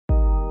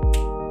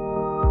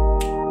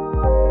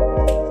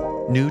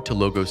New to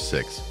Logo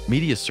 6,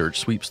 Media Search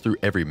sweeps through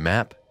every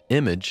map,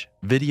 image,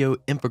 video,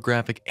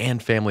 infographic,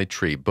 and family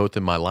tree both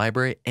in my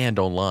library and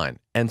online,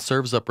 and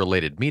serves up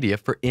related media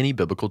for any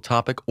biblical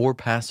topic or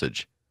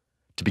passage.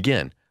 To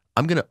begin,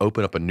 I'm going to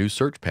open up a new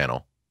search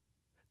panel.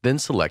 Then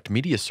select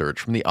Media Search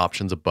from the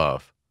options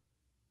above.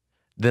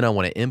 Then I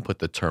want to input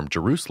the term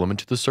Jerusalem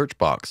into the search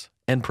box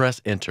and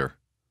press Enter.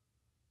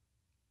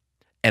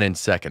 And in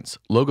seconds,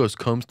 Logos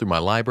combs through my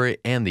library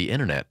and the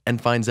internet and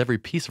finds every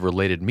piece of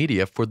related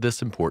media for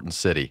this important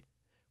city.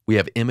 We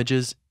have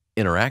images,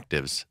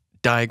 interactives,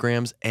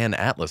 diagrams, and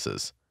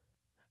atlases.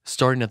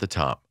 Starting at the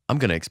top, I'm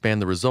going to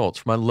expand the results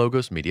for my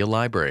Logos Media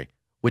Library,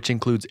 which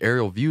includes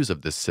aerial views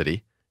of this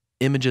city,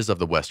 images of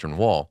the Western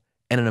Wall,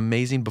 and an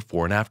amazing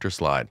before and after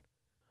slide.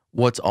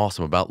 What's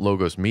awesome about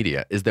Logos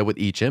Media is that with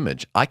each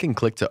image, I can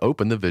click to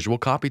open the visual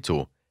copy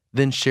tool,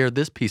 then share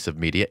this piece of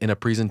media in a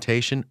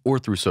presentation or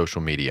through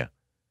social media.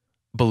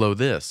 Below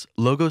this,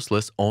 Logos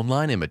lists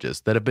online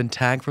images that have been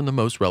tagged from the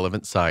most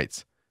relevant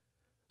sites.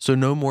 So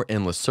no more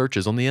endless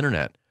searches on the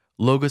internet.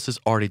 Logos has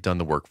already done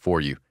the work for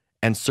you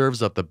and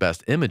serves up the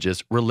best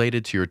images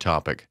related to your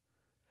topic.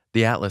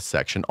 The Atlas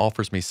section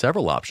offers me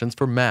several options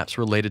for maps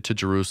related to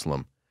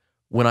Jerusalem.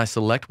 When I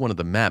select one of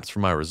the maps for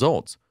my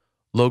results,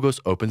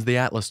 Logos opens the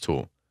Atlas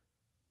tool.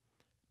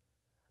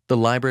 The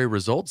Library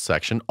Results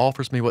section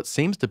offers me what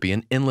seems to be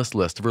an endless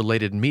list of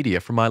related media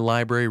for my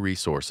library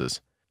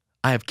resources.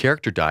 I have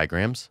character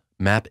diagrams,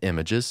 map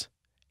images,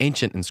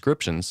 ancient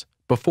inscriptions,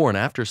 before and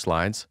after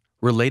slides,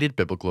 related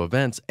biblical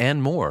events,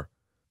 and more.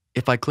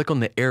 If I click on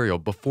the aerial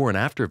before and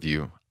after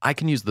view, I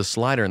can use the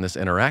slider in this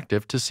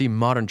interactive to see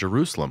modern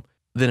Jerusalem,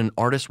 then an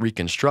artist's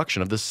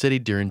reconstruction of the city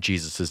during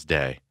Jesus'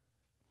 day.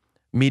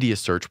 Media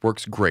Search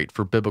works great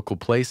for biblical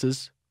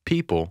places,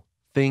 people,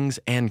 things,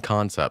 and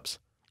concepts.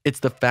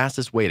 It's the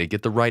fastest way to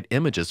get the right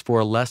images for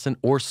a lesson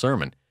or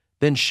sermon,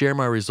 then share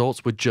my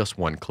results with just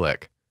one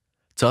click.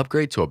 To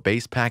upgrade to a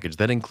base package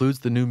that includes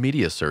the new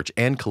Media Search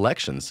and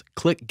collections,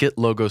 click Get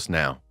Logos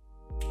now.